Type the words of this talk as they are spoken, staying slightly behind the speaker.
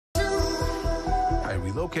I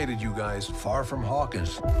relocated you guys far from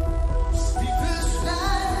Hawkins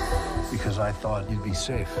because I thought you'd be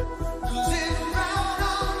safe.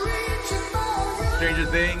 Stranger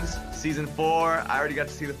Things, season 4. I already got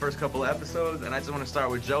to see the first couple of episodes, and I just want to start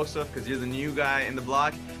with Joseph because you're the new guy in the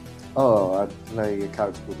block. Oh, I play a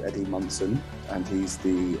character called Eddie Munson, and he's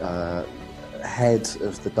the head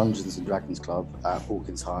of the Dungeons and Dragons Club at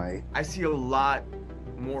Hawkins High. I see a lot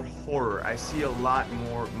more horror. I see a lot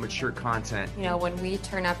more mature content. You know, when we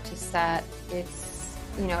turn up to set, it's,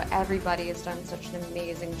 you know, everybody has done such an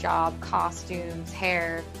amazing job. Costumes,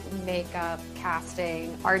 hair, makeup,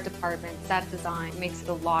 casting, art department, set design makes it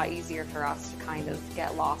a lot easier for us to kind of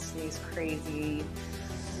get lost in these crazy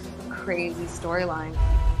storylines.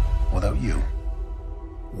 Without you,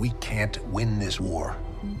 we can't win this war.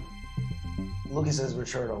 Lucas has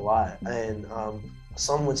matured a lot, and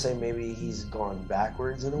some would say maybe he's gone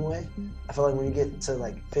backwards in a way. I feel like when you get to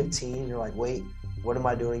like 15, you're like, wait, what am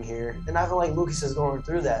I doing here? And I feel like Lucas is going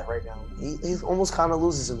through that right now. He almost kind of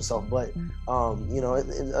loses himself, but you know,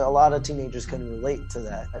 a lot of teenagers can relate to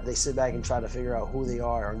that. They sit back and try to figure out who they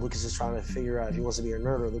are, or Lucas is trying to figure out if he wants to be a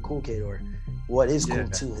nerd or the cool kid, or what is cool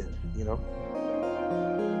to him, you know?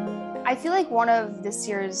 I feel like one of this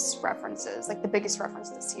year's references, like the biggest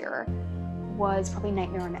reference this year, was probably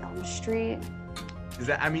Nightmare on Elm Street. Is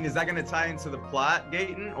that gonna tie into the plot,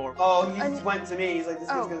 Gaten, or? Oh, he just went to me. He's like, this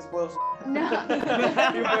kid's gonna spoil shit. No.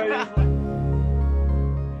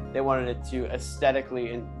 They wanted it to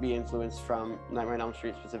aesthetically be influenced from Nightmare on Elm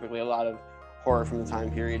Street, specifically a lot of horror from the time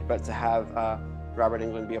period, but to have Robert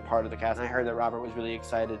Englund be a part of the cast. And I heard that Robert was really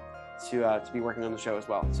excited to be working on the show as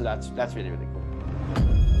well. So that's really, really cool.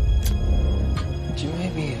 Could you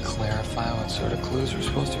maybe clarify what sort of clues we're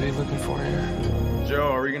supposed to be looking for here?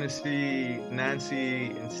 Joe, are we gonna see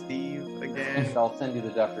Nancy and Steve again? I'll send you the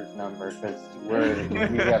doctor's number because we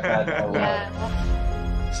got that.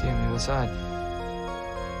 Yeah. See you on the other side.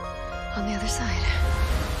 On the other side.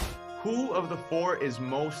 Who of the 4 is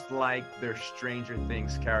most like their Stranger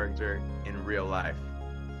Things character in real life?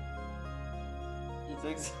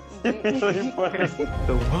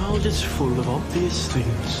 The world is full of obvious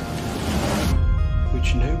things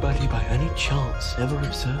which nobody by any chance ever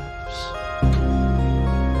observes.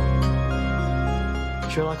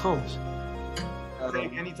 Sherlock Holmes.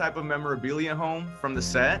 Take any type of memorabilia home from the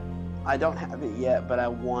set? I don't have it yet, but I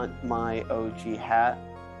want my OG hat.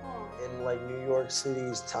 In like New York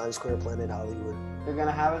City's Times Square, Planet Hollywood. You're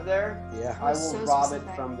gonna have it there? Yeah. I will rob it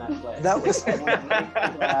from that place. That was.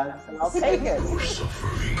 And I'll take it. Your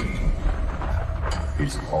suffering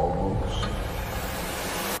is almost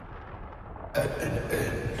at an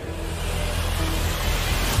end.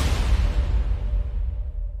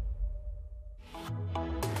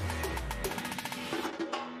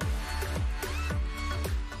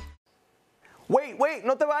 Wait,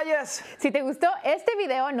 no te vayas. Si te gustó este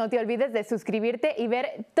video, no te olvides de suscribirte y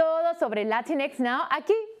ver todo sobre Latinx Now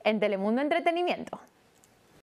aquí en Telemundo Entretenimiento.